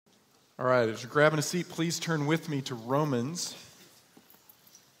All right, as you're grabbing a seat, please turn with me to Romans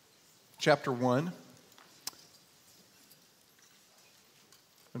chapter 1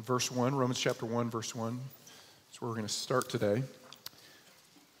 and verse 1. Romans chapter 1, verse 1. That's where we're going to start today.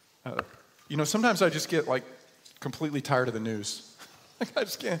 Sometimes I just get completely tired of the news. I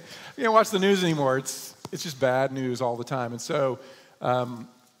just can't watch the news anymore. It's just bad news all the time. And so on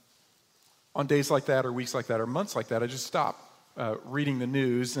days like that or weeks like that or months like that, I just stop reading the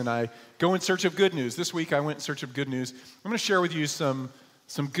news, and I go in search of good news. This week I went in search of good news. I'm going to share with you some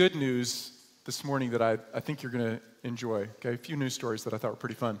good news this morning that I think you're going to enjoy. Okay, a few news stories that I thought were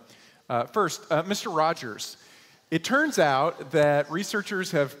pretty fun. First, Mr. Rogers. It turns out that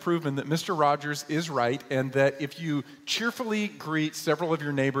researchers have proven that Mr. Rogers is right, and that if you cheerfully greet several of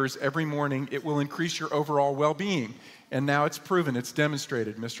your neighbors every morning, it will increase your overall well-being. And now it's proven, it's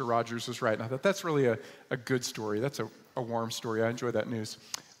demonstrated, Mr. Rogers is right. And I thought that's really a good story. That's a warm story. I enjoy that news.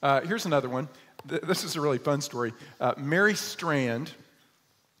 Here's another one. This is a really fun story. Mary Strand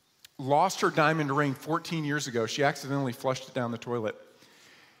lost her diamond ring 14 years ago. She accidentally flushed it down the toilet.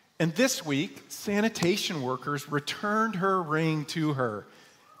 And this week, sanitation workers returned her ring to her.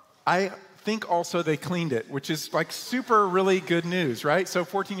 I think also they cleaned it, which is super really good news, right? So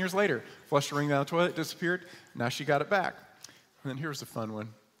 14 years later, flushed the ring down the toilet, disappeared. Now she got it back. And then here's a fun one.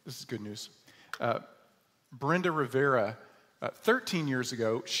 This is good news. Brenda Rivera, 13 years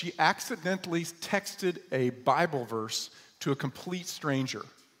ago, she accidentally texted a Bible verse to a complete stranger,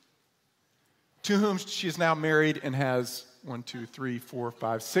 to whom she is now married and has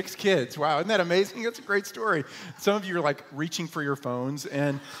 6 kids. Wow, isn't that amazing? That's a great story. Some of you are reaching for your phones,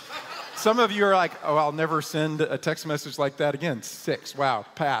 and some of you are oh, I'll never send a text message like that again. 6, wow,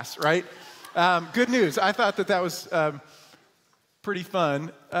 pass, right? Good news. I thought that was pretty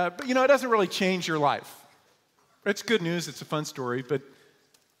fun, but it doesn't really change your life. It's good news, it's a fun story, but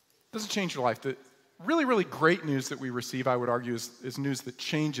it doesn't change your life. The really, really great news that we receive, I would argue, is news that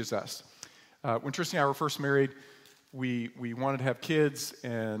changes us. When Tristan and I were first married, we wanted to have kids,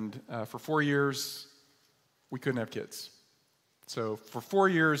 and for 4 years, we couldn't have kids. So for 4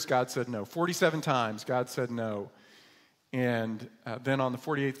 years, God said no. 47 times, God said no. And then on the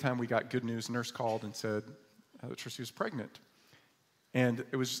 48th time, we got good news. Nurse called and said that Tristan was pregnant. And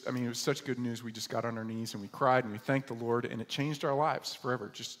it was such good news. We just got on our knees and we cried and we thanked the Lord, and it changed our lives forever.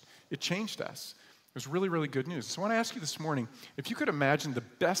 It changed us. It was really, really good news. So I want to ask you this morning, if you could imagine the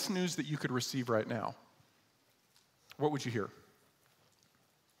best news that you could receive right now, what would you hear?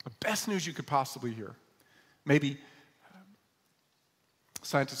 The best news you could possibly hear. Maybe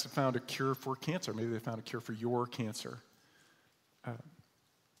scientists have found a cure for cancer. Maybe they found a cure for your cancer. You're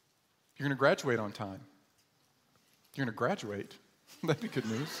going to graduate on time. You're going to graduate. That'd be good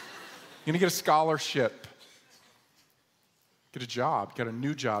news. You're going to get a scholarship, get a job, get a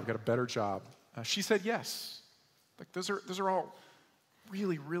new job, get a better job. She said yes. Those are all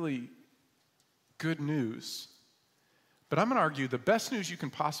really, really good news. But I'm going to argue the best news you can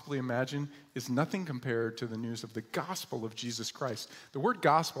possibly imagine is nothing compared to the news of the gospel of Jesus Christ. The word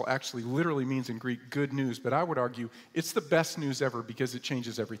gospel actually literally means in Greek good news, but I would argue it's the best news ever because it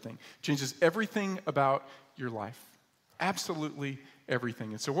changes everything. It changes everything about your life. Absolutely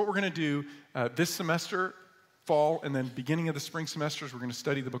everything. And so what we're going to do this semester, fall, and then beginning of the spring semesters, we're going to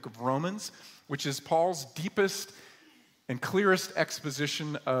study the book of Romans, which is Paul's deepest and clearest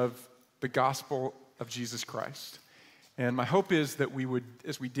exposition of the gospel of Jesus Christ. And my hope is that we would,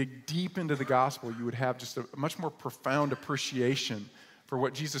 as we dig deep into the gospel, you would have just a much more profound appreciation for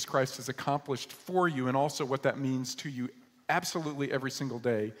what Jesus Christ has accomplished for you, and also what that means to you absolutely every single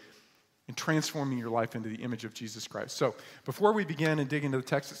day in transforming your life into the image of Jesus Christ. So before we begin and dig into the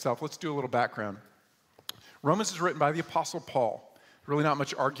text itself, let's do a little background. Romans is written by the Apostle Paul. Really not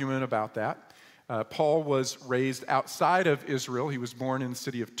much argument about that. Paul was raised outside of Israel. He was born in the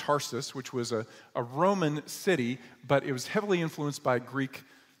city of Tarsus, which was a Roman city, but it was heavily influenced by Greek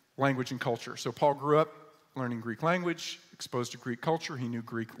language and culture. So Paul grew up learning Greek language, exposed to Greek culture. He knew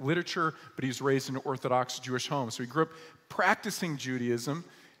Greek literature, but he was raised in an Orthodox Jewish home. So he grew up practicing Judaism,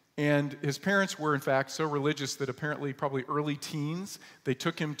 and his parents were, in fact, so religious that apparently probably early teens, they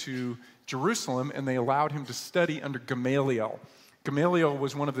took him to Jerusalem and they allowed him to study under Gamaliel. Gamaliel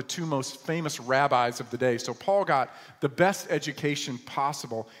was one of the 2 most famous rabbis of the day. So Paul got the best education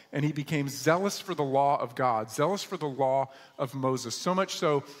possible, and he became zealous for the law of God, zealous for the law of Moses, so much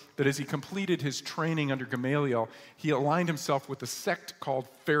so that as he completed his training under Gamaliel, he aligned himself with a sect called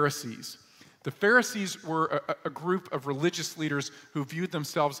Pharisees. The Pharisees were a group of religious leaders who viewed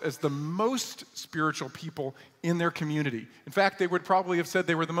themselves as the most spiritual people in their community. In fact, they would probably have said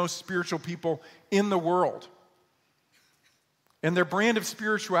they were the most spiritual people in the world. And their brand of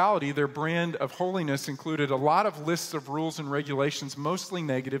spirituality, their brand of holiness included a lot of lists of rules and regulations, mostly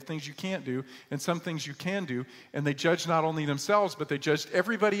negative, things you can't do, and some things you can do. And they judged not only themselves, but they judged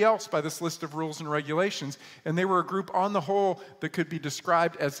everybody else by this list of rules and regulations. And they were a group on the whole that could be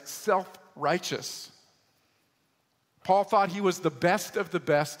described as self-righteous. Paul thought he was the best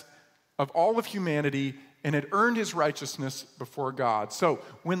of all of humanity and had earned his righteousness before God. So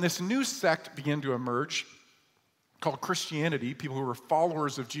when this new sect began to emerge, called Christianity, people who were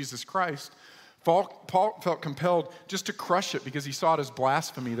followers of Jesus Christ, Paul felt compelled just to crush it because he saw it as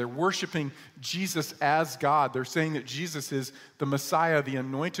blasphemy. They're worshiping Jesus as God. They're saying that Jesus is the Messiah, the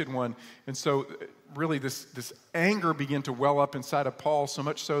anointed one. And so really this anger began to well up inside of Paul, so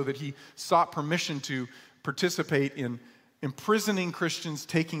much so that he sought permission to participate in imprisoning Christians,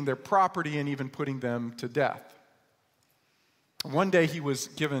 taking their property, and even putting them to death. One day he was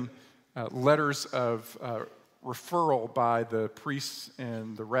given letters of referral by the priests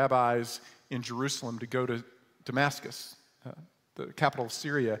and the rabbis in Jerusalem to go to Damascus, the capital of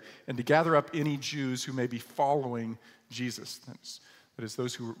Syria, and to gather up any Jews who may be following Jesus. That is,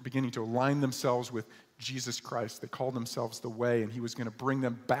 those who were beginning to align themselves with Jesus Christ. They called themselves the Way, and he was going to bring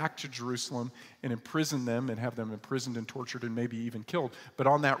them back to Jerusalem and imprison them and have them imprisoned and tortured and maybe even killed. But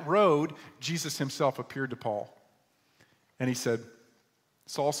on that road, Jesus himself appeared to Paul, and he said,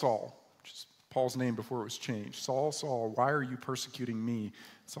 "Saul, Saul," which is Paul's name before it was changed. "Saul, Saul, why are you persecuting me?"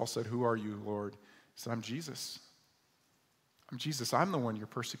 Saul said, "Who are you, Lord?" He said, "I'm Jesus. I'm Jesus. I'm the one you're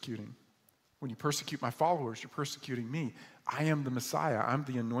persecuting. When you persecute my followers, you're persecuting me. I am the Messiah. I'm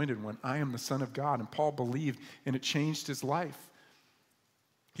the anointed one. I am the Son of God." And Paul believed, and it changed his life.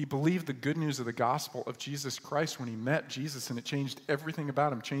 He believed the good news of the gospel of Jesus Christ when he met Jesus, and it changed everything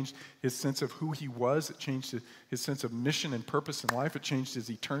about him. It changed his sense of who he was. It changed his sense of mission and purpose in life. It changed his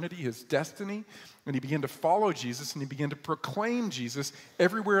eternity, his destiny. And he began to follow Jesus, and he began to proclaim Jesus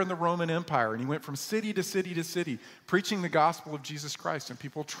everywhere in the Roman Empire. And he went from city to city to city, preaching the gospel of Jesus Christ. And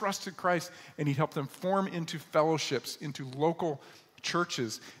people trusted Christ, and he helped them form into fellowships, into local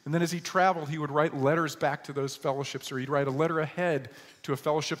churches. And then as he traveled, he would write letters back to those fellowships, or he'd write a letter ahead to a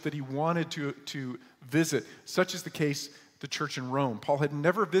fellowship that he wanted to visit. Such is the case, the church in Rome. Paul had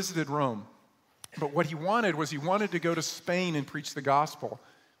never visited Rome, but what he wanted to go to Spain and preach the gospel.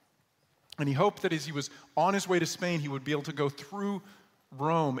 And he hoped that as he was on his way to Spain, he would be able to go through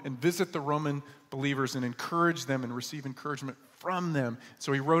Rome and visit the Roman believers and encourage them and receive encouragement from them.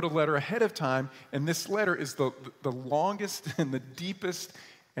 So he wrote a letter ahead of time, and this letter is the longest and the deepest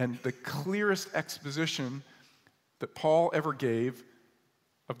and the clearest exposition that Paul ever gave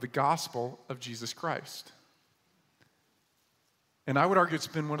of the gospel of Jesus Christ. And I would argue it's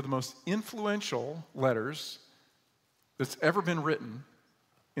been one of the most influential letters that's ever been written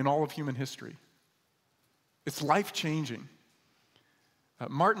in all of human history. It's life-changing.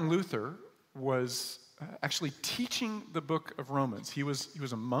 Martin Luther was actually teaching the book of Romans. He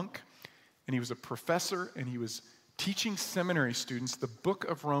was a monk, and he was a professor, and he was teaching seminary students the book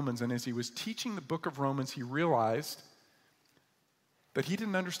of Romans. And as he was teaching the book of Romans, he realized that he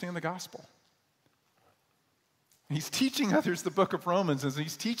didn't understand the gospel. He's teaching others the book of Romans. As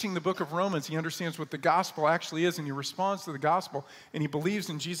he's teaching the book of Romans, he understands what the gospel actually is, and he responds to the gospel, and he believes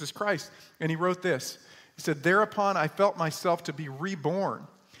in Jesus Christ. And he wrote this. He said, "Thereupon I felt myself to be reborn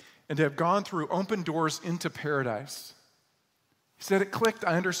and to have gone through open doors into paradise." He said, "It clicked.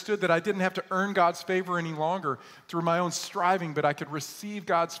 I understood that I didn't have to earn God's favor any longer through my own striving, but I could receive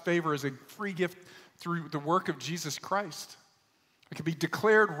God's favor as a free gift through the work of Jesus Christ. I could be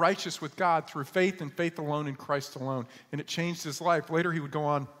declared righteous with God through faith and faith alone in Christ alone." And it changed his life. Later, he would go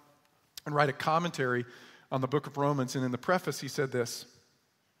on and write a commentary on the book of Romans. And in the preface, he said this: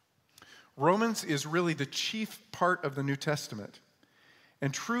 "Romans is really the chief part of the New Testament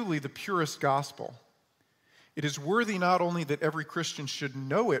and truly the purest gospel. It is worthy not only that every Christian should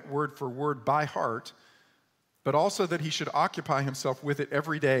know it word for word by heart, but also that he should occupy himself with it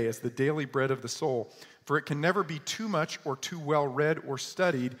every day as the daily bread of the soul. For it can never be too much or too well read or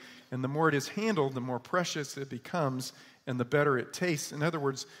studied, and the more it is handled, the more precious it becomes, and the better it tastes." In other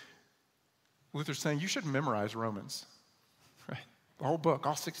words, Luther's saying you should memorize Romans, right? The whole book,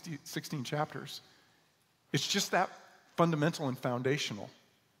 all 16 chapters. It's just that fundamental and foundational.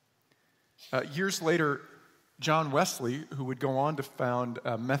 Years later, John Wesley, who would go on to found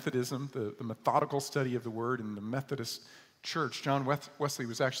Methodism, the methodical study of the Word, in the Methodist Church. John Wesley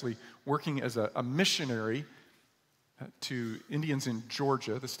was actually working as a missionary to Indians in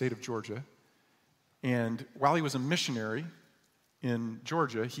Georgia, the state of Georgia. And while he was a missionary in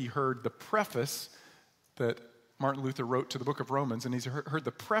Georgia, he heard the preface that Martin Luther wrote to the book of Romans, and he's heard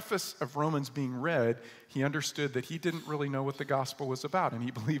the preface of Romans being read, he understood that he didn't really know what the gospel was about, and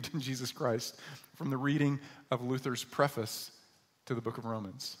he believed in Jesus Christ from the reading of Luther's preface to the book of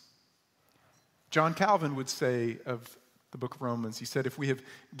Romans. John Calvin would say of the book of Romans, he said, if we have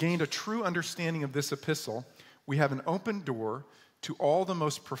gained a true understanding of this epistle, we have an open door to all the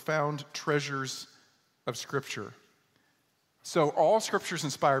most profound treasures of Scripture. So all Scripture is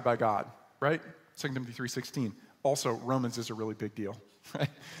inspired by God, right? 2 Timothy 3:16. Also, Romans is a really big deal, right?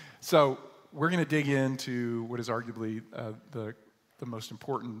 So we're going to dig into what is arguably the most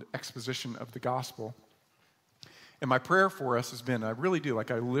important exposition of the gospel. And my prayer for us has been, I really do, like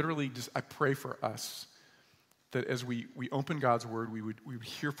I pray for us that as we open God's word, we would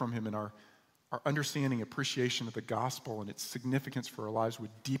hear from him, and our understanding, appreciation of the gospel and its significance for our lives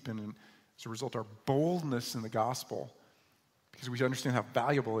would deepen, and as a result, our boldness in the gospel, because we understand how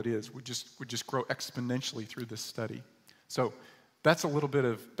valuable it is, would just grow exponentially through this study. So that's a little bit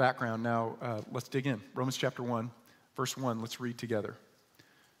of background. Now let's dig in. Romans chapter 1, verse 1, let's read together.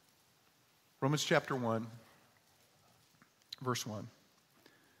 Romans chapter 1, verse 1.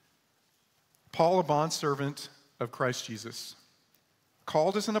 Paul, a bondservant of Christ Jesus,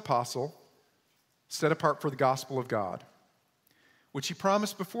 called as an apostle, set apart for the gospel of God, which he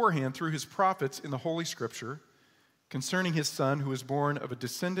promised beforehand through his prophets in the Holy Scripture, concerning his Son, who was born of a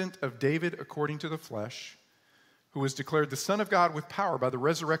descendant of David according to the flesh, who was declared the Son of God with power by the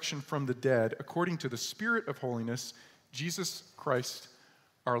resurrection from the dead, according to the Spirit of holiness, Jesus Christ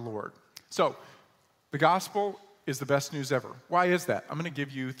our Lord. So, the gospel is the best news ever. Why is that? I'm going to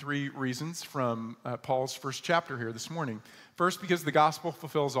give you 3 reasons from Paul's first chapter here this morning. First, because the gospel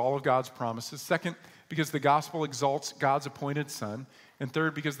fulfills all of God's promises. Second, because the gospel exalts God's appointed Son. And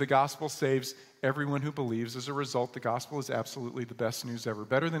third, because the gospel saves everyone who believes. As a result, the gospel is absolutely the best news ever,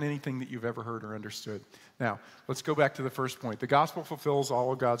 better than anything that you've ever heard or understood. Now, let's go back to the first point. The gospel fulfills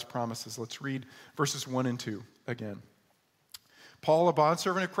all of God's promises. Let's read verses 1 and 2 again. Paul, a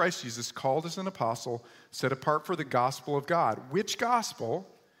bondservant of Christ Jesus, called as an apostle, set apart for the gospel of God, which gospel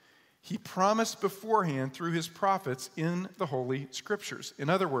he promised beforehand through his prophets in the Holy Scriptures.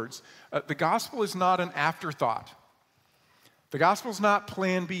 In other words, the gospel is not an afterthought. The gospel is not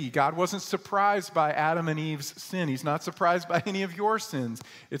plan B. God wasn't surprised by Adam and Eve's sin. He's not surprised by any of your sins.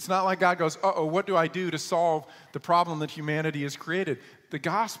 It's not like God goes, what do I do to solve the problem that humanity has created? The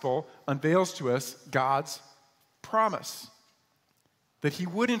gospel unveils to us God's promise that he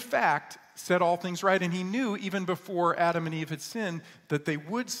would, in fact, set all things right. And he knew even before Adam and Eve had sinned that they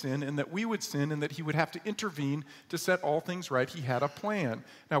would sin and that we would sin and that he would have to intervene to set all things right. He had a plan.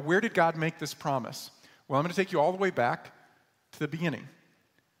 Now, where did God make this promise? Well, I'm going to take you all the way back to the beginning.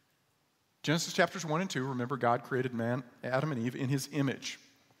 Genesis chapters 1 and 2, remember God created man, Adam and Eve, in his image.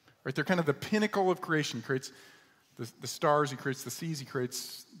 Right? They're kind of the pinnacle of creation. He creates the stars, he creates the seas, he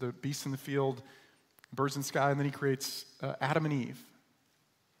creates the beasts in the field, birds in the sky, and then he creates Adam and Eve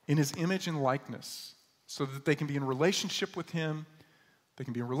in his image and likeness, so that they can be in relationship with him, they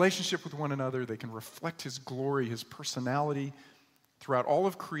can be in relationship with one another, they can reflect his glory, his personality throughout all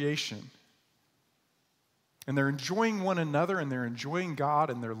of creation. And they're enjoying one another, and they're enjoying God,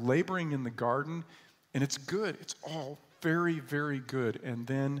 and they're laboring in the garden, and it's good. It's all very, very good. And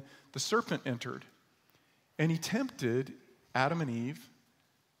then the serpent entered, and he tempted Adam and Eve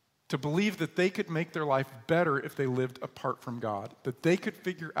to believe that they could make their life better if they lived apart from God, that they could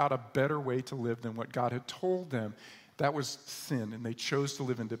figure out a better way to live than what God had told them. That was sin, and they chose to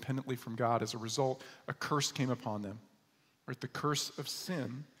live independently from God. As a result, a curse came upon them, right? The curse of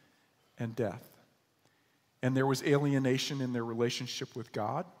sin and death. And there was alienation in their relationship with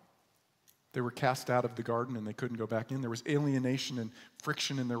God. They were cast out of the garden and they couldn't go back in. There was alienation and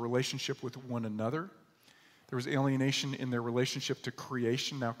friction in their relationship with one another. There was alienation in their relationship to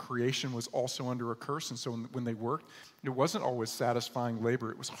creation. Now, creation was also under a curse, and so when they worked, it wasn't always satisfying labor.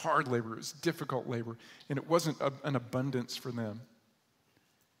 It was hard labor. It was difficult labor, and it wasn't an abundance for them.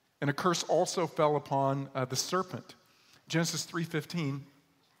 And a curse also fell upon the serpent. Genesis 3:15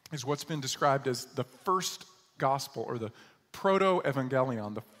 is what's been described as the first gospel, or the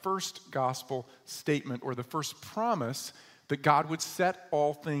proto-evangelion, the first gospel statement, or the first promise that God would set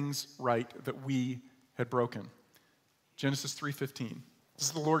all things right that we had broken. Genesis 3:15. This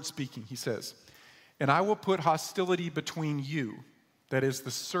is the Lord speaking. He says, "And I will put hostility between you," that is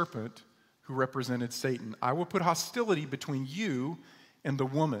the serpent who represented Satan. "I will put hostility between you and the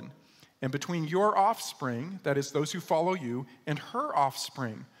woman, and between your offspring," that is those who follow you, "and her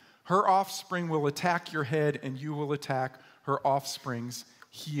offspring. Her offspring will attack your head, and you will attack her offspring's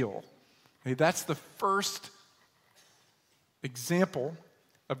heel." Okay, that's the first example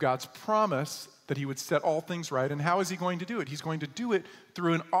of God's promise that he would set all things right. And how is he going to do it? He's going to do it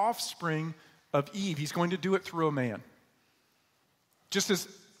through an offspring of Eve. He's going to do it through a man. Just as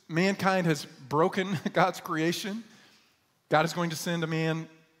mankind has broken God's creation, God is going to send a man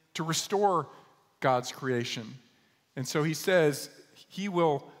to restore God's creation. And so he says he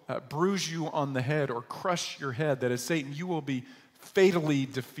will bruise you on the head or crush your head. That is, Satan, you will be fatally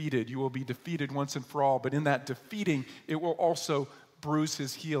defeated. You will be defeated once and for all. But in that defeating, it will also bruise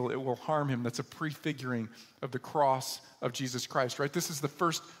his heel. It will harm him. That's a prefiguring of the cross of Jesus Christ, right? This is the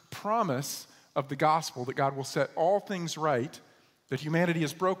first promise of the gospel, that God will set all things right, that humanity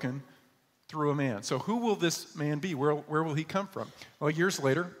is broken through a man. So who will this man be? Where will he come from? Well, years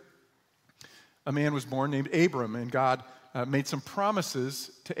later, a man was born named Abram, and God made some promises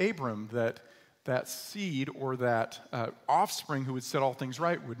to Abram that seed or that offspring who would set all things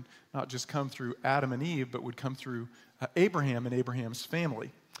right would not just come through Adam and Eve, but would come through Abraham and Abraham's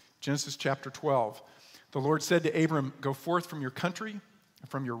family. Genesis chapter 12. The Lord said to Abram, "Go forth from your country,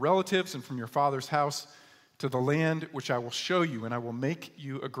 from your relatives, and from your father's house to the land which I will show you, and I will make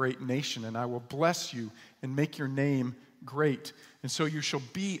you a great nation, and I will bless you and make your name great. And so you shall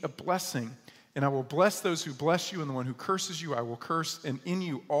be a blessing. And I will bless those who bless you, and the one who curses you I will curse, and in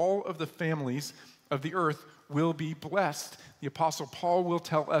you all of the families of the earth will be blessed." The Apostle Paul will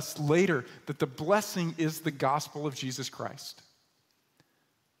tell us later that the blessing is the gospel of Jesus Christ.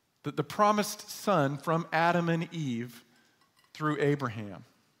 That the promised son from Adam and Eve through Abraham.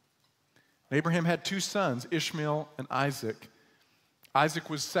 Abraham had two sons, Ishmael and Isaac. Isaac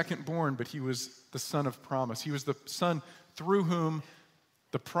was second born, but he was the son of promise. He was the son through whom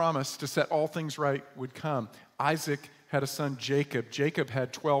the promise to set all things right would come. Isaac had a son, Jacob. Jacob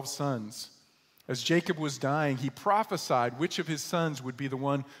had 12 sons. As Jacob was dying, he prophesied which of his sons would be the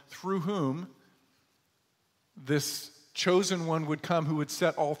one through whom this chosen one would come who would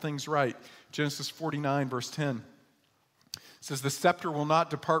set all things right. Genesis 49, verse 10 says, "The scepter will not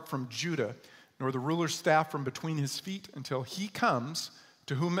depart from Judah, nor the ruler's staff from between his feet until he comes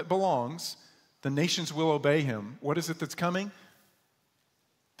to whom it belongs. The nations will obey him." What is it that's coming?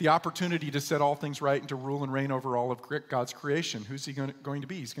 The opportunity to set all things right and to rule and reign over all of God's creation. Who's he going to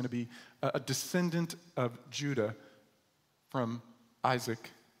be? He's going to be a descendant of Judah from Isaac,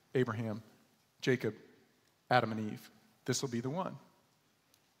 Abraham, Jacob, Adam, and Eve. This will be the one.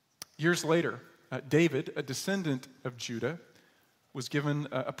 Years later, David, a descendant of Judah, was given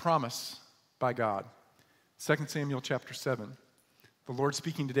a promise by God. 2 Samuel chapter 7. The Lord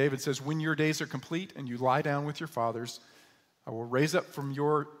speaking to David says, "When your days are complete and you lie down with your fathers, I will raise up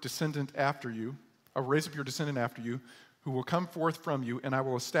your descendant after you, who will come forth from you, and I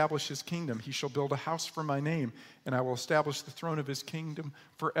will establish his kingdom. He shall build a house for my name, and I will establish the throne of his kingdom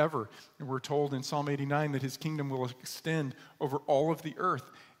forever." And we're told in Psalm 89 that his kingdom will extend over all of the earth,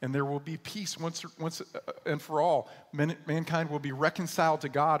 and there will be peace once and for all. Mankind will be reconciled to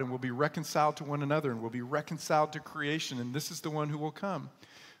God, and will be reconciled to one another, and will be reconciled to creation, and this is the one who will come.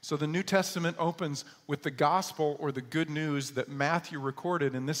 So the New Testament opens with the gospel or the good news that Matthew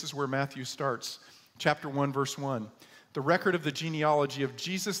recorded, and this is where Matthew starts. Chapter 1, verse 1. The record of the genealogy of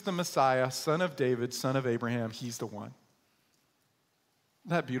Jesus the Messiah, son of David, son of Abraham. He's the one.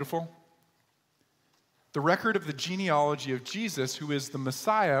 Isn't that beautiful? The record of the genealogy of Jesus, who is the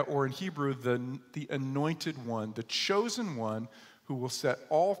Messiah, or in Hebrew, the anointed one, the chosen one who will set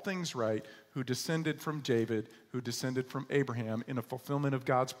all things right, who descended from David, who descended from Abraham in a fulfillment of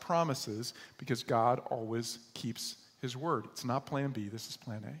God's promises, because God always keeps his word. It's not plan B, this is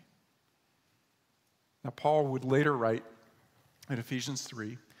plan A. Now, Paul would later write in Ephesians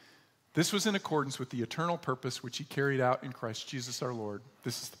 3, "This was in accordance with the eternal purpose which he carried out in Christ Jesus our Lord."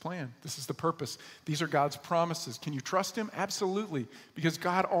 This is the plan. This is the purpose. These are God's promises. Can you trust him? Absolutely, because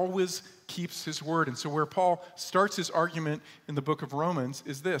God always keeps his word. And so where Paul starts his argument in the book of Romans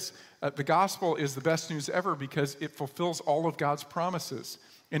is this. The gospel is the best news ever because it fulfills all of God's promises.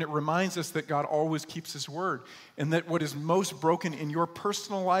 And it reminds us that God always keeps his word. And that what is most broken in your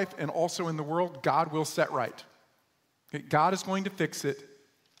personal life and also in the world, God will set right. God is going to fix it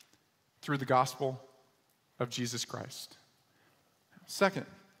through the gospel of Jesus Christ. Second,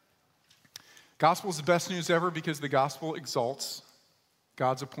 gospel is the best news ever because the gospel exalts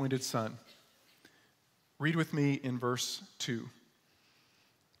God's appointed son. Read with me in verse 2.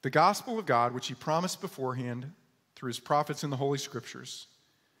 "The gospel of God, which he promised beforehand through his prophets in the Holy Scriptures,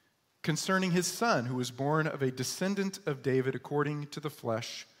 concerning his son, who was born of a descendant of David according to the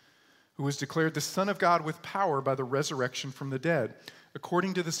flesh, who was declared the Son of God with power by the resurrection from the dead,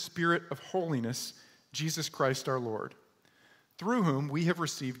 according to the Spirit of holiness, Jesus Christ our Lord, through whom we have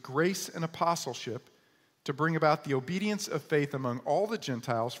received grace and apostleship to bring about the obedience of faith among all the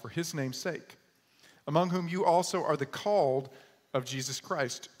Gentiles for his name's sake, among whom you also are the called of Jesus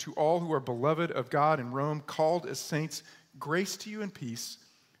Christ. To all who are beloved of God in Rome, called as saints, grace to you and peace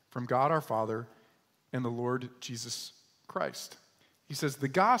from God our Father and the Lord Jesus Christ. He says the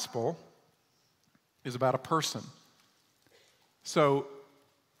gospel is about a person. So,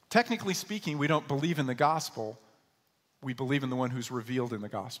 technically speaking, we don't believe in the gospel. We believe in the one who's revealed in the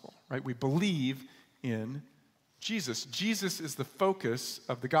gospel, right? We believe in Jesus. Jesus is the focus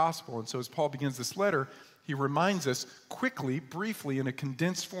of the gospel. And so as Paul begins this letter, he reminds us quickly, briefly, in a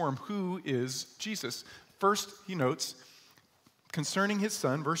condensed form, who is Jesus. First, he notes, concerning his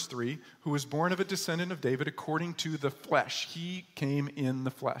son, verse 3, who was born of a descendant of David according to the flesh. He came in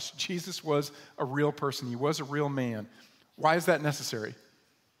the flesh. Jesus was a real person. He was a real man. Why is that necessary?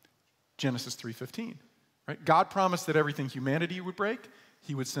 Genesis 3:15, right? God promised that everything humanity would break,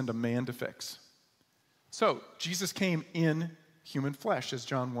 he would send a man to fix. So, Jesus came in human flesh, as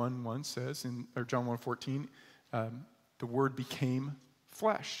John 1:1 says, or John 1:14, the Word became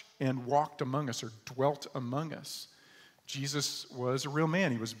flesh and walked among us, or dwelt among us. Jesus was a real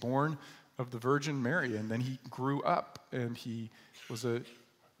man. He was born of the Virgin Mary, and then he grew up, and he was a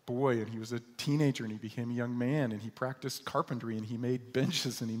boy, and he was a teenager, and he became a young man, and he practiced carpentry, and he made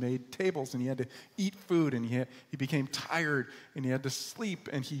benches, and he made tables, and he had to eat food, and he became tired, and he had to sleep,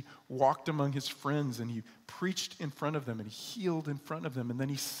 and he walked among his friends, and he preached in front of them, and he healed in front of them, and then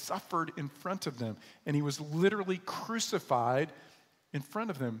he suffered in front of them, and he was literally crucified in front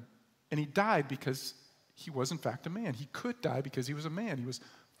of them, and he died because he was in fact a man. He could die because he was a man. He was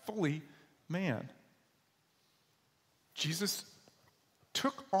fully man. Jesus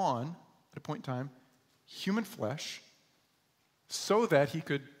took on, at a point in time, human flesh so that he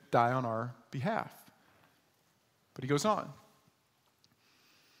could die on our behalf. But he goes on,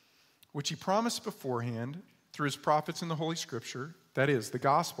 which he promised beforehand through his prophets in the Holy Scripture, that is, the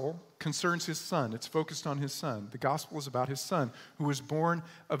gospel concerns his son. It's focused on his son. The gospel is about his son, who was born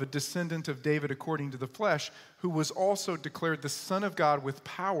of a descendant of David according to the flesh, who was also declared the Son of God with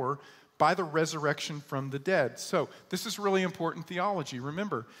power by the resurrection from the dead. So this is really important theology.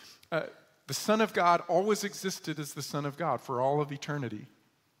 Remember, the Son of God always existed as the Son of God for all of eternity.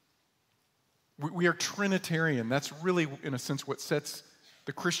 We are Trinitarian. That's really, in a sense, what sets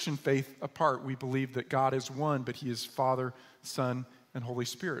the Christian faith apart. We believe that God is one, but he is Father, Son, and Holy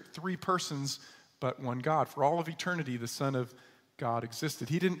Spirit. Three persons, but one God. For all of eternity, the Son of God existed.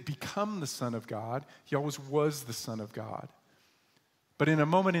 He didn't become the Son of God. He always was the Son of God. But in a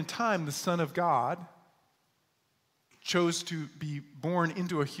moment in time, the Son of God chose to be born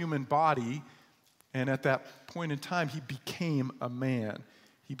into a human body, and at that point in time, he became a man.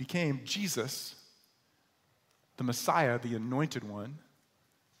 He became Jesus, the Messiah, the Anointed One,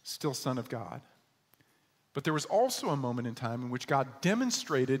 still Son of God. But there was also a moment in time in which God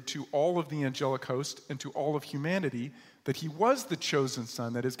demonstrated to all of the angelic host and to all of humanity that he was the chosen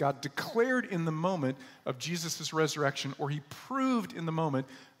son. That is, God declared in the moment of Jesus' resurrection, or he proved in the moment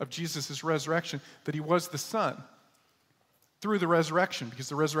of Jesus' resurrection that he was the Son through the resurrection, because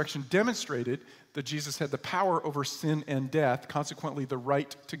the resurrection demonstrated that Jesus had the power over sin and death, consequently the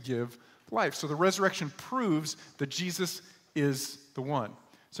right to give life. So the resurrection proves that Jesus is the one.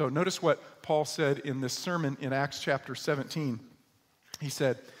 So notice what Paul said in this sermon in Acts chapter 17. He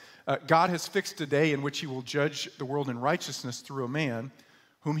said, God has fixed a day in which he will judge the world in righteousness through a man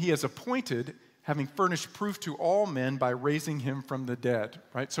whom he has appointed, having furnished proof to all men by raising him from the dead.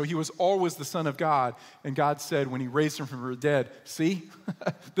 Right? So he was always the Son of God, and God said when he raised him from the dead, see,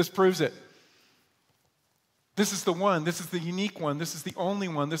 this proves it. This is the one, this is the unique one, this is the only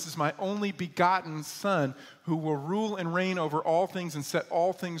one, this is my only begotten Son who will rule and reign over all things and set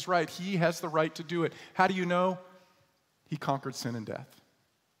all things right. He has the right to do it. How do you know? He conquered sin and death.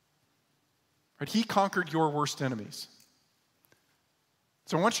 Right? He conquered your worst enemies.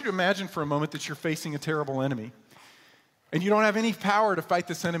 So I want you to imagine for a moment that you're facing a terrible enemy, and you don't have any power to fight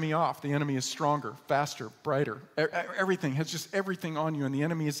this enemy off. The enemy is stronger, faster, brighter. Everything has just everything on you, and the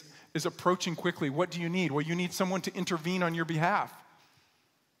enemy is approaching quickly. What do you need? Well, you need someone to intervene on your behalf,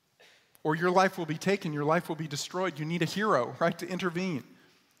 or your life will be taken, your life will be destroyed. You need a hero, right, to intervene.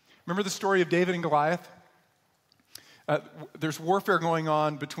 Remember the story of David and Goliath? There's warfare going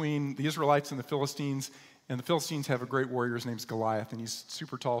on between the Israelites and the Philistines, and the Philistines have a great warrior. His name's Goliath, and he's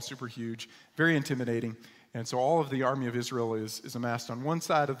super tall, super huge, very intimidating. And so all of the army of Israel is amassed on one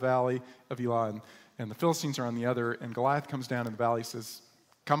side of the valley of Elah, and the Philistines are on the other, and Goliath comes down in the valley and says,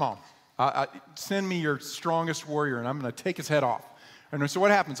 come on, send me your strongest warrior, and I'm going to take his head off. And so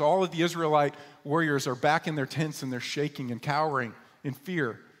what happens? All of the Israelite warriors are back in their tents, and they're shaking and cowering in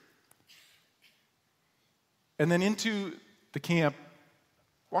fear. And then into the camp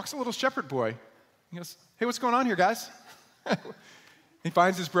walks a little shepherd boy He goes, hey, what's going on here, guys? He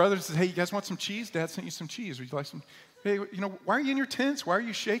finds his brother and says, hey, you guys want some cheese? Dad sent you some cheese. Would you like some? Hey, why are you in your tents? Why are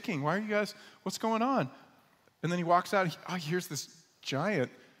you shaking? Why are you guys, what's going on? And then he walks out, and he hears this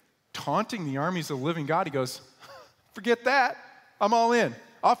giant taunting the armies of the living God. He goes, forget that. I'm all in.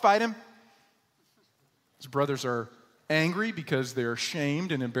 I'll fight him. His brothers are angry because they're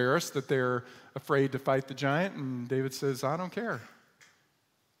shamed and embarrassed that they're afraid to fight the giant. And David says, I don't care.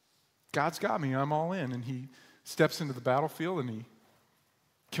 God's got me. I'm all in. And he steps into the battlefield and he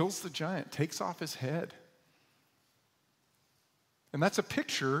kills the giant, takes off his head. And that's a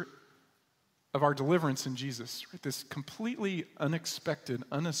picture of our deliverance in Jesus. Right? This completely unexpected,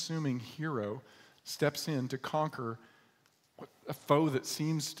 unassuming hero steps in to conquer a foe that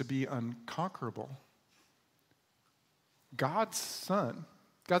seems to be unconquerable. God's Son,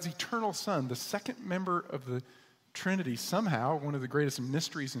 God's eternal Son, the second member of the Trinity, somehow, one of the greatest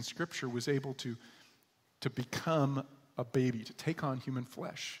mysteries in Scripture, was able to become a baby, to take on human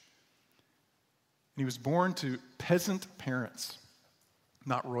flesh. And he was born to peasant parents,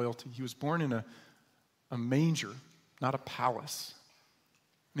 not royalty. He was born in a manger, not a palace.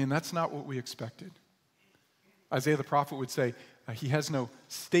 I mean, that's not what we expected. Isaiah the prophet would say, he has no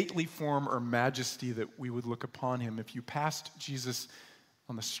stately form or majesty that we would look upon him. If you passed Jesus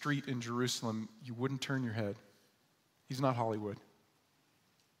on the street in Jerusalem, you wouldn't turn your head. He's not Hollywood.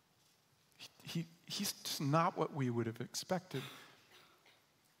 He's just not what we would have expected.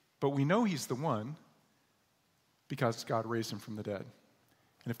 But we know he's the one because God raised him from the dead.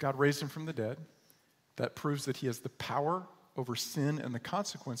 And if God raised him from the dead, that proves that he has the power over sin and the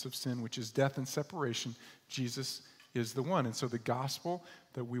consequence of sin, which is death and separation. Jesus is the one. And so the gospel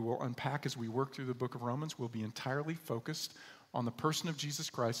that we will unpack as we work through the book of Romans will be entirely focused on the person of Jesus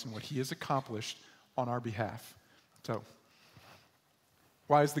Christ and what he has accomplished on our behalf. So,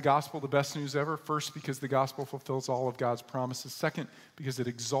 why is the gospel the best news ever? First, because the gospel fulfills all of God's promises. Second, because it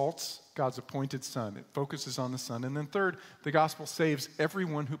exalts God's appointed Son. It focuses on the Son. And then third, the gospel saves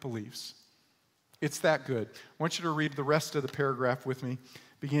everyone who believes. It's that good. I want you to read the rest of the paragraph with me,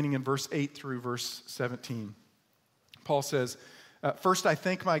 beginning in verse 8 through verse 17. Paul says, first I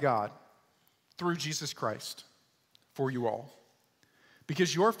thank my God through Jesus Christ for you all,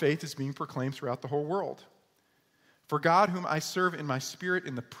 because your faith is being proclaimed throughout the whole world. For God, whom I serve in my spirit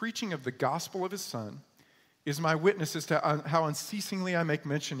in the preaching of the gospel of his Son, is my witness as to how unceasingly I make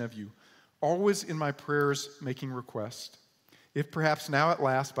mention of you, always in my prayers making request, if perhaps now at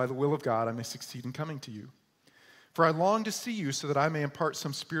last, by the will of God, I may succeed in coming to you. For I long to see you so that I may impart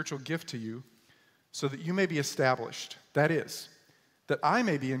some spiritual gift to you, so that you may be established. That is, that I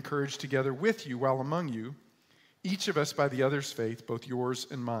may be encouraged together with you while among you, each of us by the other's faith, both yours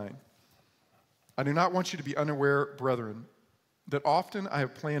and mine. I do not want you to be unaware, brethren, that often I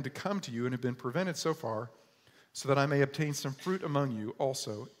have planned to come to you and have been prevented so far, so that I may obtain some fruit among you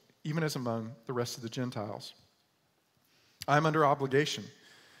also, even as among the rest of the Gentiles. I am under obligation,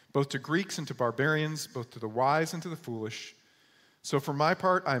 both to Greeks and to barbarians, both to the wise and to the foolish. So for my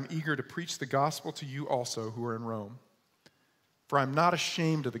part, I am eager to preach the gospel to you also who are in Rome. For I am not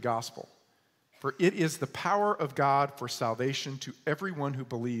ashamed of the gospel, for it is the power of God for salvation to everyone who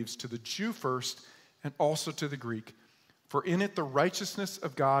believes, to the Jew first and also to the Greek. For in it the righteousness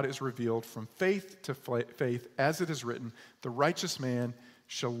of God is revealed from faith to faith, as it is written, the righteous man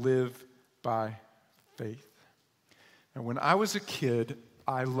shall live by faith. And when I was a kid,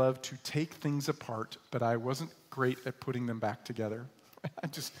 I loved to take things apart, but I wasn't great at putting them back together. I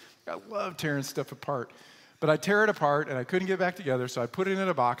love tearing stuff apart. But I'd tear it apart, and I couldn't get it back together, so I put it in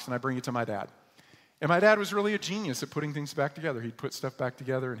a box, and I bring it to my dad. And my dad was really a genius at putting things back together. He'd put stuff back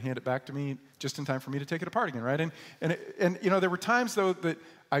together and hand it back to me just in time for me to take it apart again, right? And there were times, though, that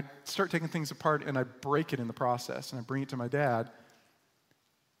I'd start taking things apart, and I'd break it in the process, and I'd bring it to my dad,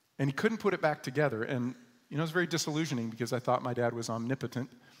 and he couldn't put it back together. And it was very disillusioning because I thought my dad was omnipotent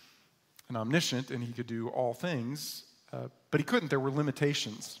and omniscient and he could do all things, but he couldn't. There were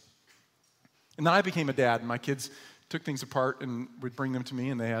limitations. And then I became a dad, and my kids took things apart and would bring them to me,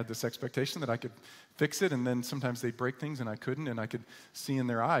 and they had this expectation that I could fix it, and then sometimes they'd break things and I couldn't, and I could see in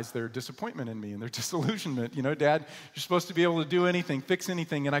their eyes their disappointment in me and their disillusionment. Dad, you're supposed to be able to do anything, fix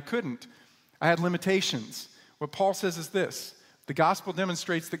anything, and I couldn't. I had limitations. What Paul says is this: the gospel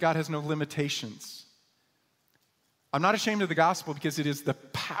demonstrates that God has no limitations. I'm not ashamed of the gospel because it is the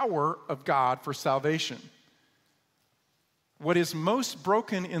power of God for salvation. What is most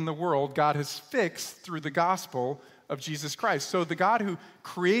broken in the world, God has fixed through the gospel of Jesus Christ. So the God who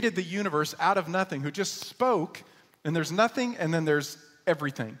created the universe out of nothing, who just spoke, and there's nothing, and then there's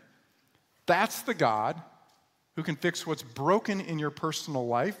everything. That's the God who can fix what's broken in your personal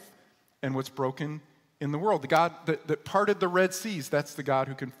life and what's broken in the world. The God that parted the Red Seas, that's the God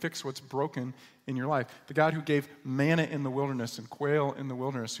who can fix what's broken in your life. The God who gave manna in the wilderness and quail in the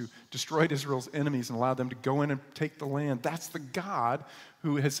wilderness, who destroyed Israel's enemies and allowed them to go in and take the land. That's the God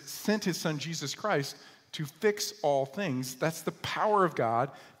who has sent his son Jesus Christ to fix all things. That's the power of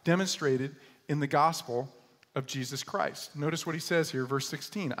God demonstrated in the gospel of Jesus Christ. Notice what he says here, verse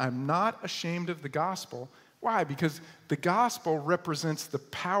 16. I'm not ashamed of the gospel. Why? Because the gospel represents the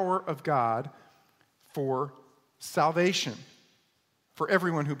power of God for salvation for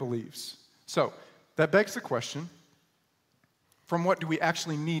everyone who believes. So that begs the question, from what do we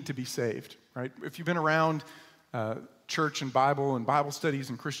actually need to be saved, right? If you've been around church and Bible studies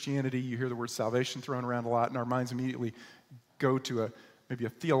and Christianity, you hear the word salvation thrown around a lot, and our minds immediately go to maybe a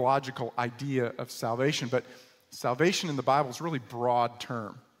theological idea of salvation. But salvation in the Bible is a really broad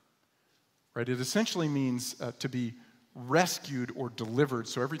term, right? It essentially means to be rescued or delivered.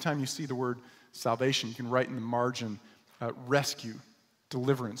 So every time you see the word salvation, you can write in the margin, rescue,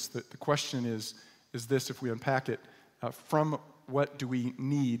 deliverance. The question is this, if we unpack it, from what do we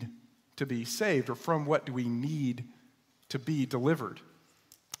need to be saved, or from what do we need to be delivered?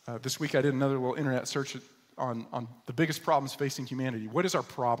 This week I did another little internet search on the biggest problems facing humanity. What is our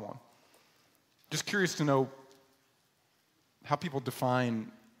problem? Just curious to know how people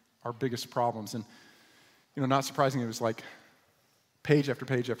define our biggest problems. And, not surprisingly, it was like page after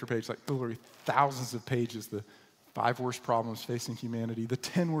page after page, like literally thousands of pages, the 5 worst problems facing humanity, the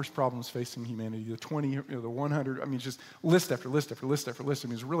 10 worst problems facing humanity, the 20, the 100, just list after list after list after list.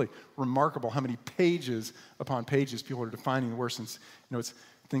 It's really remarkable how many pages upon pages people are defining the worst. Since, it's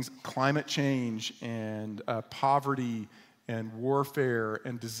things, climate change and poverty and warfare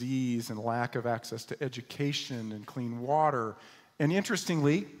and disease and lack of access to education and clean water. And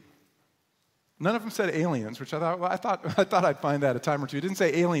interestingly, none of them said aliens, which I thought I'd find that a time or two. It didn't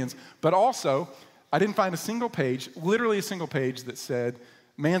say aliens, but also I didn't find a single page, literally a single page, that said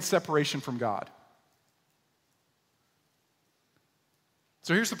man's separation from God.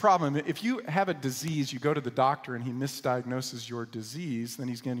 So here's the problem. If you have a disease, you go to the doctor and he misdiagnoses your disease, then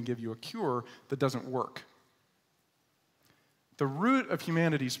he's going to give you a cure that doesn't work. The root of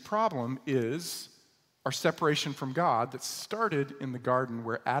humanity's problem is our separation from God that started in the garden,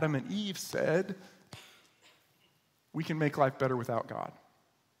 where Adam and Eve said, we can make life better without God.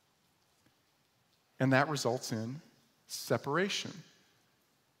 And that results in separation.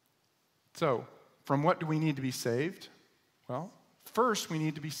 So, from what do we need to be saved? Well, first we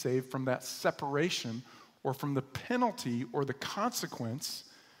need to be saved from that separation, or from the penalty or the consequence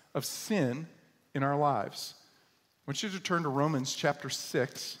of sin in our lives. I want you to turn to Romans chapter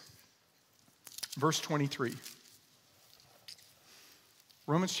 6, verse 23.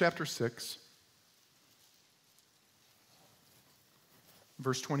 Romans chapter 6,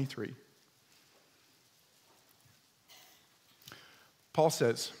 verse 23. Paul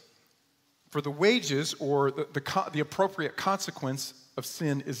says, for the wages, or the appropriate consequence of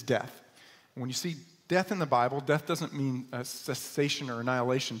sin, is death. When you see death in the Bible, death doesn't mean cessation or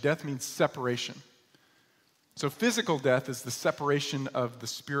annihilation. Death means separation. So physical death is the separation of the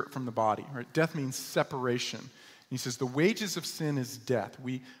spirit from the body, right? Death means separation. And he says the wages of sin is death.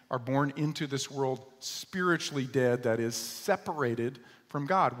 We are born into this world spiritually dead, that is separated from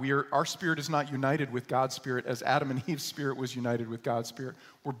God. Our spirit is not united with God's spirit as Adam and Eve's spirit was united with God's spirit.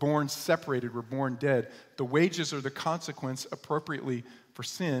 We're born separated. We're born dead. The wages, or the consequence appropriately for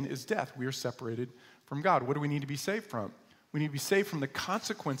sin, is death. We are separated from God. What do we need to be saved from? We need to be saved from the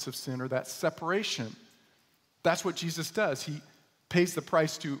consequence of sin, or that separation. That's what Jesus does. He pays the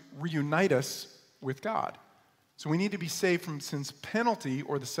price to reunite us with God. So we need to be saved from sin's penalty,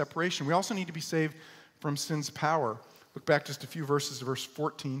 or the separation. We also need to be saved from sin's power. Look back just a few verses to verse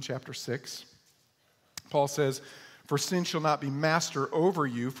 14, chapter 6. Paul says, for sin shall not be master over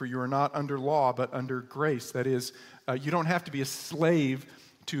you, for you are not under law, but under grace. That is, you don't have to be a slave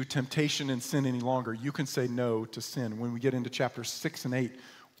to temptation and sin any longer. You can say no to sin. When we get into chapters 6 and 8,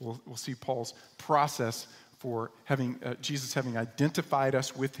 we'll see Paul's process for Jesus having identified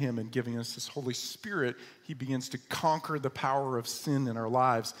us with him and giving us his Holy Spirit. He begins to conquer the power of sin in our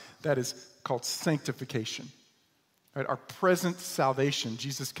lives. That is called sanctification. Right? Our present salvation,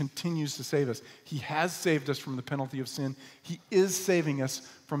 Jesus continues to save us. He has saved us from the penalty of sin. He is saving us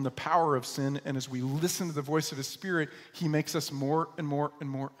from the power of sin. And as we listen to the voice of his Spirit, he makes us more and more and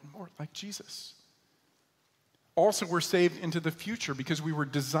more and more like Jesus. Also, we're saved into the future because we were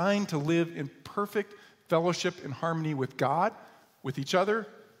designed to live in perfect fellowship and harmony with God, with each other,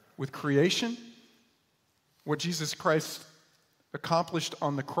 with creation. What Jesus Christ accomplished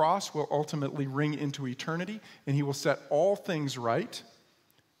on the cross will ultimately ring into eternity, and he will set all things right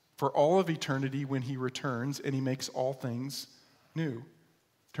for all of eternity when he returns and he makes all things new.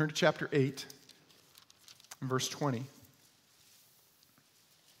 Turn to chapter 8 and verse 20.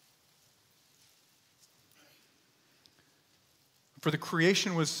 For the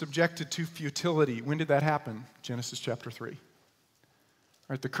creation was subjected to futility. When did that happen? Genesis chapter 3. All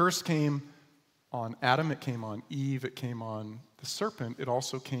right, the curse came on Adam, it came on Eve, it came on the serpent, it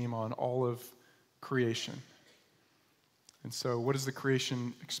also came on all of creation. And so what does the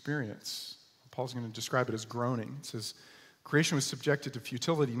creation experience? Paul's going to describe it as groaning. It says, creation was subjected to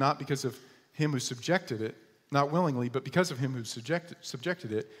futility, not because of him who subjected it, not willingly, but because of him who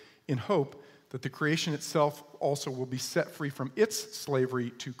subjected it, in hope that the creation itself also will be set free from its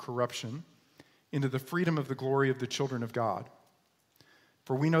slavery to corruption into the freedom of the glory of the children of God.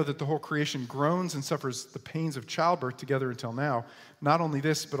 For we know that the whole creation groans and suffers the pains of childbirth together until now. Not only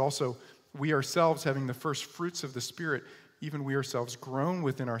this, but also we ourselves, having the first fruits of the Spirit, even we ourselves groan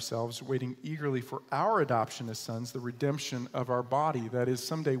within ourselves, waiting eagerly for our adoption as sons, the redemption of our body. That is,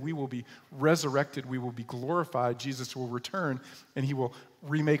 someday we will be resurrected, we will be glorified, Jesus will return, and he will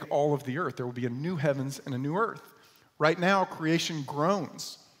remake all of the earth. There will be a new heavens and a new earth. Right now, creation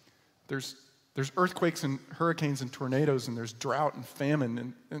groans. There's earthquakes and hurricanes and tornadoes, and there's drought and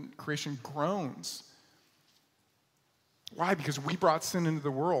famine, and creation groans. Why? Because we brought sin into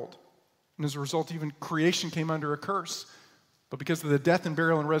the world. And as a result, even creation came under a curse. But because of the death and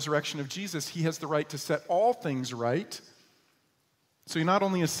burial and resurrection of Jesus, he has the right to set all things right. So he not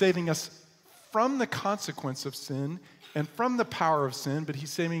only is saving us from the consequence of sin and from the power of sin, but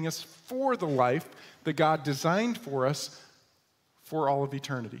he's saving us for the life that God designed for us for all of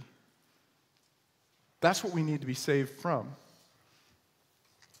eternity. That's what we need to be saved from.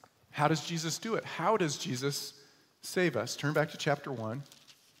 How does Jesus do it? How does Jesus save us? Turn back to chapter 1.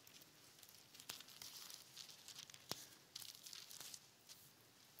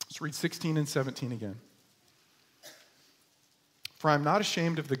 Let's read 16 and 17 again. For I am not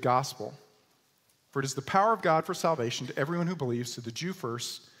ashamed of the gospel, for it is the power of God for salvation to everyone who believes, to the Jew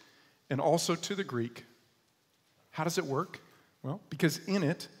first, and also to the Greek. How does it work? Well, because in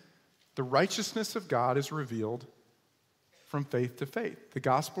it, the righteousness of God is revealed from faith to faith. The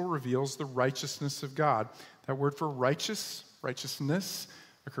gospel reveals the righteousness of God. That word for righteousness,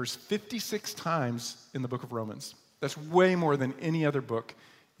 occurs 56 times in the book of Romans. That's way more than any other book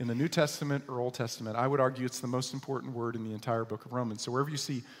in the New Testament or Old Testament. I would argue it's the most important word in the entire book of Romans. So wherever you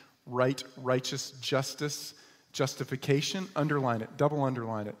see right, righteous, justice, justification, underline it, double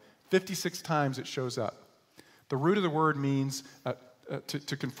underline it. 56 times it shows up. The root of the word means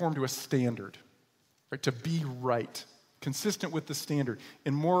to conform to a standard, right? To be right, consistent with the standard.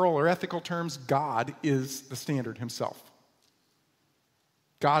 In moral or ethical terms, God is the standard himself.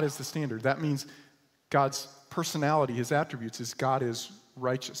 God is the standard. That means God's personality, his attributes, is God is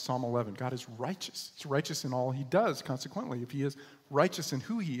righteous. Psalm 11, God is righteous. He's righteous in all he does, consequently. If he is righteous in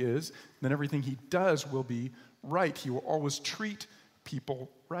who he is, then everything he does will be right. He will always treat people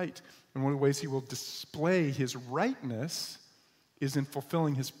right. And one of the ways he will display his rightness is in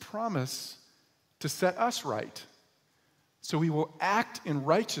fulfilling his promise to set us right. So he will act in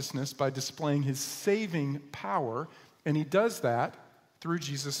righteousness by displaying his saving power, and he does that through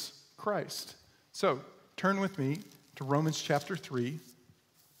Jesus Christ. So turn with me to Romans chapter 3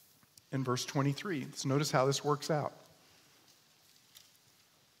 and verse 23. Let's notice how this works out.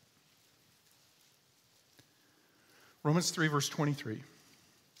 Romans 3, verse 23.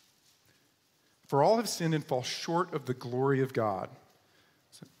 For all have sinned and fall short of the glory of God.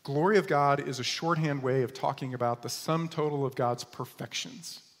 So, glory of God is a shorthand way of talking about the sum total of God's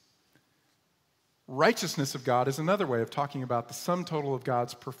perfections. Righteousness of God is another way of talking about the sum total of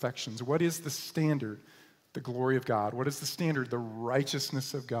God's perfections. What is the standard? The glory of God. What is the standard? The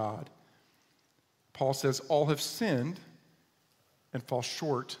righteousness of God. Paul says all have sinned and fall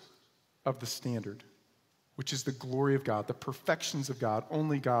short of the standard, which is the glory of God, the perfections of God.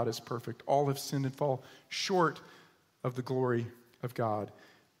 Only God is perfect. All have sinned and fall short of the glory of God,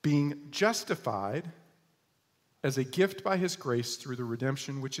 being justified as a gift by his grace through the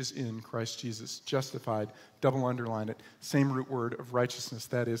redemption which is in Christ Jesus. Justified, double underline it, same root word of righteousness.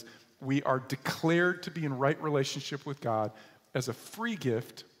 That is, we are declared to be in right relationship with God as a free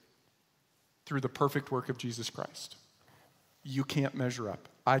gift through the perfect work of Jesus Christ. You can't measure up.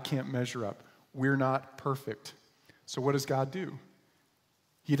 I can't measure up. We're not perfect. So what does God do?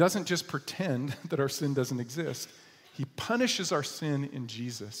 He doesn't just pretend that our sin doesn't exist. He punishes our sin in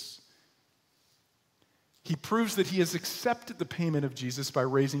Jesus. He proves that he has accepted the payment of Jesus by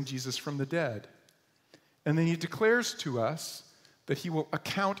raising Jesus from the dead. And then he declares to us that he will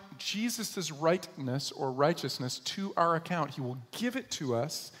account Jesus' rightness or righteousness to our account. He will give it to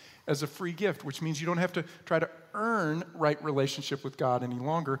us as a free gift, which means you don't have to try to earn right relationship with God any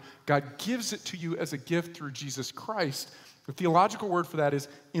longer. God gives it to you as a gift through Jesus Christ. The theological word for that is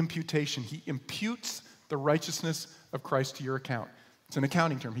imputation. He imputes the righteousness of Christ to your account. It's an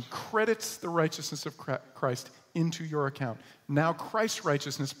accounting term. He credits the righteousness of Christ into your account. Now Christ's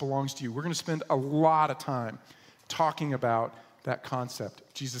righteousness belongs to you. We're going to spend a lot of time talking about that concept,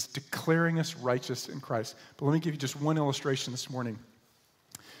 Jesus declaring us righteous in Christ. But let me give you just one illustration this morning.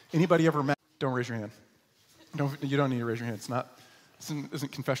 Anybody ever met? Don't raise your hand. You don't need to raise your hand. This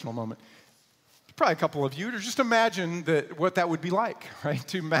isn't confessional moment. Probably a couple of you, or just imagine what that would be like, right?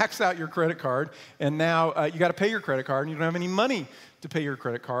 To max out your credit card, and now you got to pay your credit card, and you don't have any money to pay your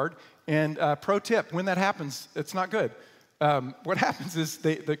credit card. And pro tip, when that happens, it's not good. What happens is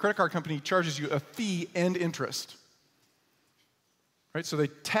the credit card company charges you a fee and interest, right? So they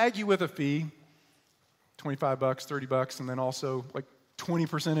tag you with a fee, $25, $30, and then also like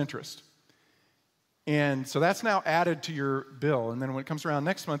 20% interest. And so that's now added to your bill. And then when it comes around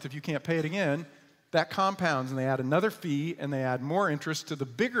next month, if you can't pay it again, that compounds and they add another fee and they add more interest to the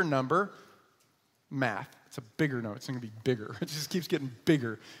bigger number. Math. It's a bigger number. It's going to be bigger. It just keeps getting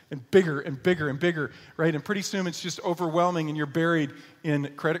bigger and bigger and bigger and bigger, right? And pretty soon it's just overwhelming and you're buried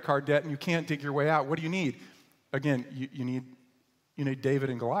in credit card debt and you can't dig your way out. What do you need? Again, you need David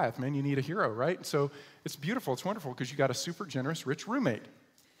and Goliath, man. You need a hero, right? So it's beautiful. It's wonderful because you got a super generous, rich roommate.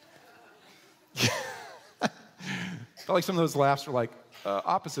 Felt like some of those laughs were like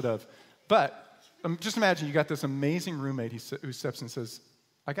opposite of. But just imagine you got this amazing roommate who steps in and says,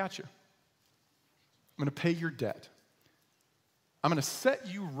 I got you. I'm going to pay your debt. I'm going to set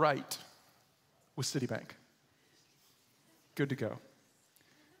you right with Citibank. Good to go.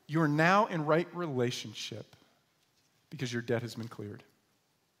 You are now in right relationship because your debt has been cleared.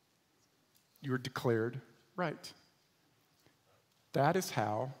 You are declared right. That is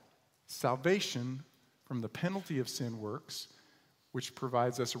how salvation from the penalty of sin works, which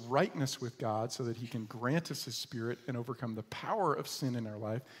provides us rightness with God so that he can grant us his Spirit and overcome the power of sin in our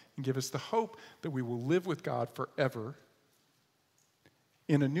life and give us the hope that we will live with God forever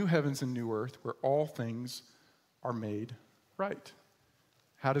in a new heavens and new earth where all things are made right.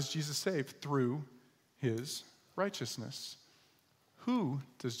 How does Jesus save? Through his righteousness. Who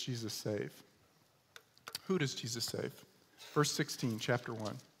does Jesus save? Who does Jesus save? Verse 16, chapter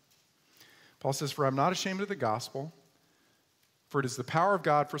 1. Paul says, "For I'm not ashamed of the gospel, for it is the power of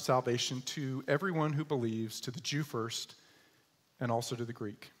God for salvation to everyone who believes, to the Jew first and also to the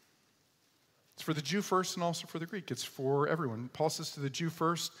Greek." It's for the Jew first and also for the Greek. It's for everyone. Paul says to the Jew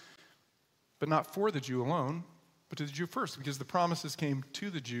first, but not for the Jew alone, but to the Jew first, because the promises came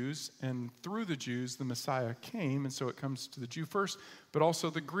to the Jews, and through the Jews the Messiah came, and so it comes to the Jew first, but also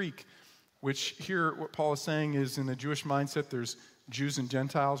the Greek, which here what Paul is saying is in the Jewish mindset there's Jews and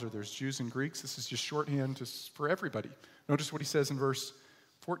Gentiles, or there's Jews and Greeks. This is just shorthand just for everybody. Notice what he says in verse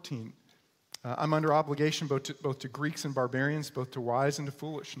 14. I'm under obligation both to Greeks and barbarians, both to wise and to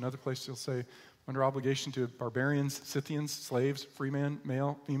foolish. Another place he'll say, under obligation to barbarians, Scythians, slaves, free man,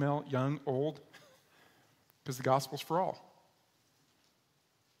 male, female, young, old, because the gospel's for all.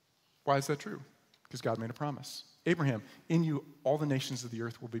 Why is that true? Because God made a promise. Abraham, in you all the nations of the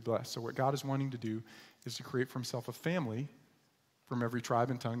earth will be blessed. So what God is wanting to do is to create for himself a family from every tribe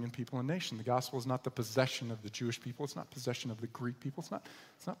and tongue and people and nation. The gospel is not the possession of the Jewish people. It's not possession of the Greek people.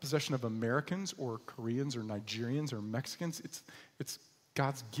 It's not possession of Americans or Koreans or Nigerians or Mexicans. It's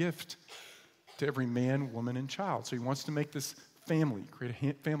God's gift to every man, woman, and child. So he wants to make this family, create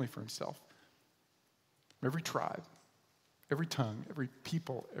a family for himself. Every tribe, every tongue, every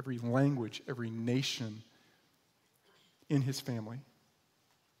people, every language, every nation in his family.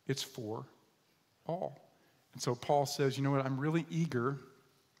 It's for all. And so Paul says, you know what, I'm really eager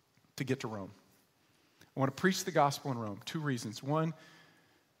to get to Rome. I want to preach the gospel in Rome. 2 reasons. One,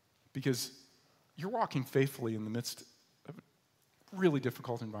 because you're walking faithfully in the midst of a really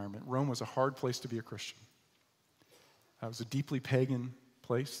difficult environment. Rome was a hard place to be a Christian. It was a deeply pagan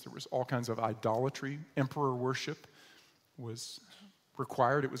place. There was all kinds of idolatry. Emperor worship was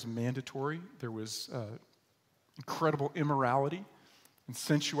required. It was mandatory. There was incredible immorality and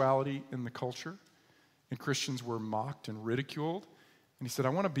sensuality in the culture. And Christians were mocked and ridiculed. And he said, I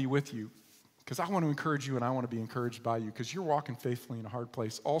want to be with you because I want to encourage you and I want to be encouraged by you because you're walking faithfully in a hard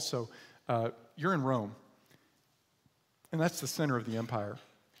place. Also, you're in Rome. And that's the center of the empire.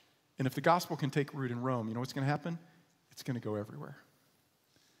 And if the gospel can take root in Rome, you know what's going to happen? It's going to go everywhere.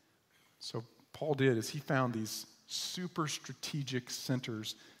 So Paul did is he found these super strategic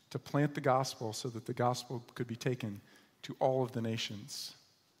centers to plant the gospel so that the gospel could be taken to all of the nations.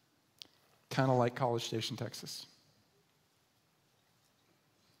 Kind of like College Station, Texas.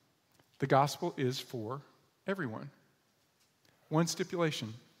 The gospel is for everyone. One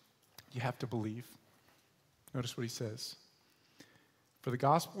stipulation, you have to believe. Notice what he says. For the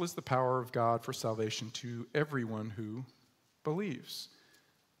gospel is the power of God for salvation to everyone who believes.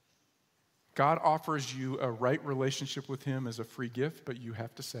 God offers you a right relationship with him as a free gift, but you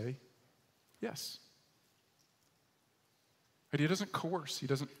have to say yes. But he doesn't coerce, he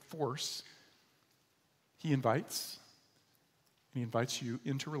doesn't force. He invites, and he invites you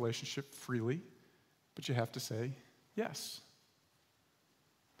into relationship freely, but you have to say yes.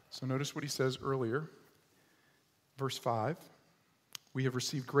 So notice what he says earlier, verse 5. We have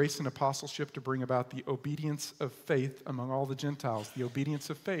received grace and apostleship to bring about the obedience of faith among all the Gentiles. The obedience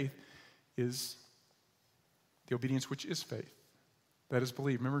of faith is the obedience which is faith. That is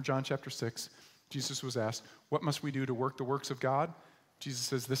belief. Remember John chapter 6, Jesus was asked, what must we do to work the works of God? Jesus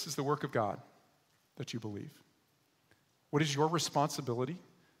says, this is the work of God, that you believe. What is your responsibility?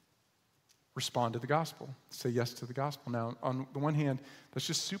 Respond to the gospel. Say yes to the gospel. Now, on the one hand, that's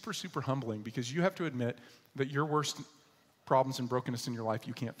just super, super humbling because you have to admit that your worst problems and brokenness in your life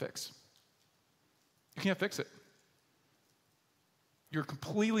you can't fix. You can't fix it. You're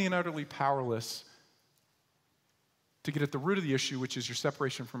completely and utterly powerless to get at the root of the issue, which is your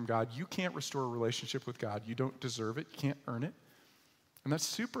separation from God. You can't restore a relationship with God. You don't deserve it. You can't earn it. And that's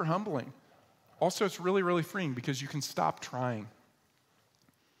super humbling. Also, it's really, really freeing because you can stop trying.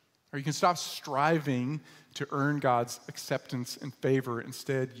 Or you can stop striving to earn God's acceptance and favor.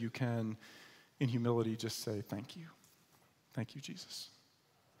 Instead, you can, in humility, just say, thank you. Thank you, Jesus.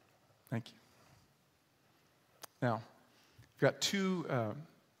 Thank you. Now, we've got two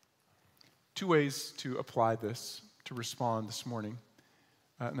ways to apply this, to respond this morning.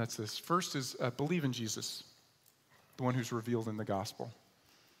 And that's this. First is believe in Jesus, the one who's revealed in the gospel.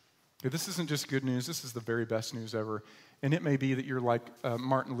 This isn't just good news. This is the very best news ever. And it may be that you're like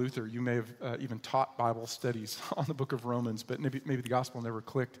Martin Luther. You may have even taught Bible studies on the book of Romans, but maybe the gospel never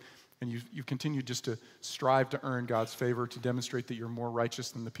clicked. And you've continued just to strive to earn God's favor, to demonstrate that you're more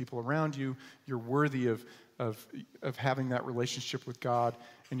righteous than the people around you. You're worthy of having that relationship with God.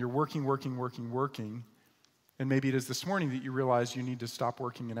 And you're working. And maybe it is this morning that you realize you need to stop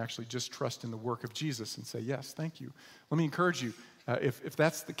working and actually just trust in the work of Jesus and say, yes, thank you. Let me encourage you. If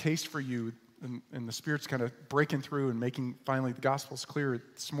that's the case for you, and the Spirit's kind of breaking through and making finally the gospel's clear,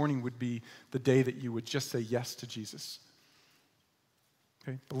 this morning would be the day that you would just say yes to Jesus.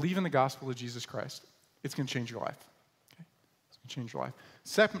 Okay? Believe in the gospel of Jesus Christ. It's going to change your life. Okay? It's going to change your life.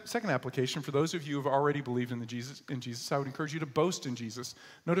 Second application, for those of you who have already believed in Jesus, I would encourage you to boast in Jesus.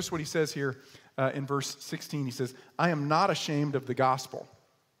 Notice what he says here in verse 16. He says, I am not ashamed of the gospel.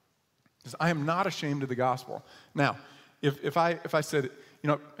 He says, I am not ashamed of the gospel. Now, if I said,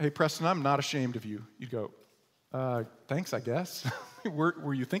 hey, Preston, I'm not ashamed of you, you'd go, thanks, I guess.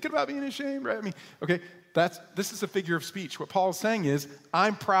 Were you thinking about being ashamed? Right? I mean, okay, this is a figure of speech. What Paul is saying is,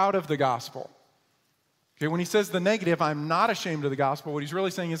 I'm proud of the gospel. Okay, when he says the negative, I'm not ashamed of the gospel, what he's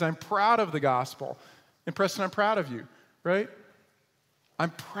really saying is, I'm proud of the gospel. And Preston, I'm proud of you, right?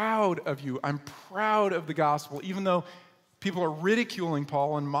 I'm proud of you. I'm proud of the gospel, even though people are ridiculing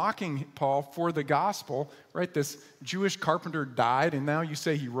Paul and mocking Paul for the gospel, right? This Jewish carpenter died, and now you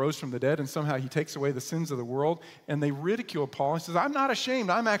say he rose from the dead, and somehow he takes away the sins of the world, and they ridicule Paul. He says, I'm not ashamed.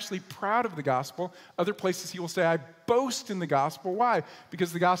 I'm actually proud of the gospel. Other places he will say, I boast in the gospel. Why?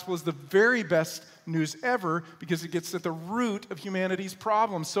 Because the gospel is the very best news ever, because it gets at the root of humanity's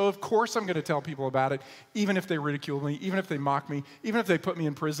problems. So of course I'm going to tell people about it, even if they ridicule me, even if they mock me, even if they put me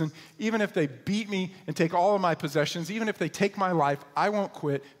in prison, even if they beat me and take all of my possessions, even if they take my life, I won't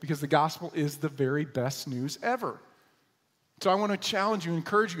quit, because the gospel is the very best news ever. So I want to challenge you,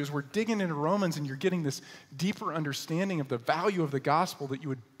 encourage you, as we're digging into Romans and you're getting this deeper understanding of the value of the gospel, that you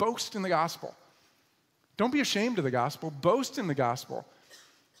would boast in the gospel. Don't be ashamed of the gospel. Boast in the gospel.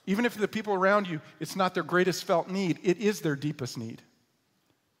 Even if the people around you, it's not their greatest felt need, it is their deepest need.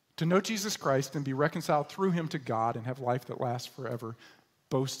 To know Jesus Christ and be reconciled through him to God and have life that lasts forever.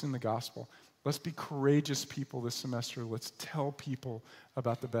 Boast in the gospel. Let's be courageous people this semester. Let's tell people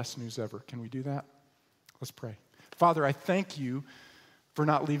about the best news ever. Can we do that? Let's pray. Father, I thank you for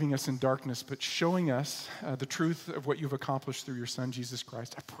not leaving us in darkness, but showing us the truth of what you've accomplished through your Son, Jesus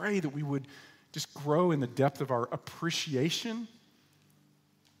Christ. I pray that we would just grow in the depth of our appreciation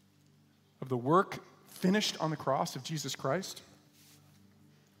of the work finished on the cross of Jesus Christ.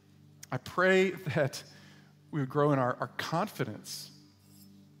 I pray that we would grow in our confidence.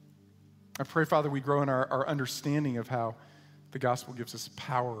 I pray, Father, we grow in our understanding of how the gospel gives us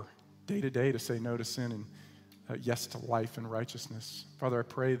power day to day to say no to sin and yes to life and righteousness. Father, I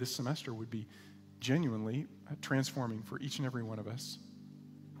pray this semester would be genuinely transforming for each and every one of us.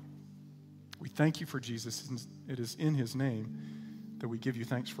 We thank you for Jesus. It is in his name that we give you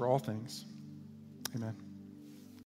thanks for all things. Amen.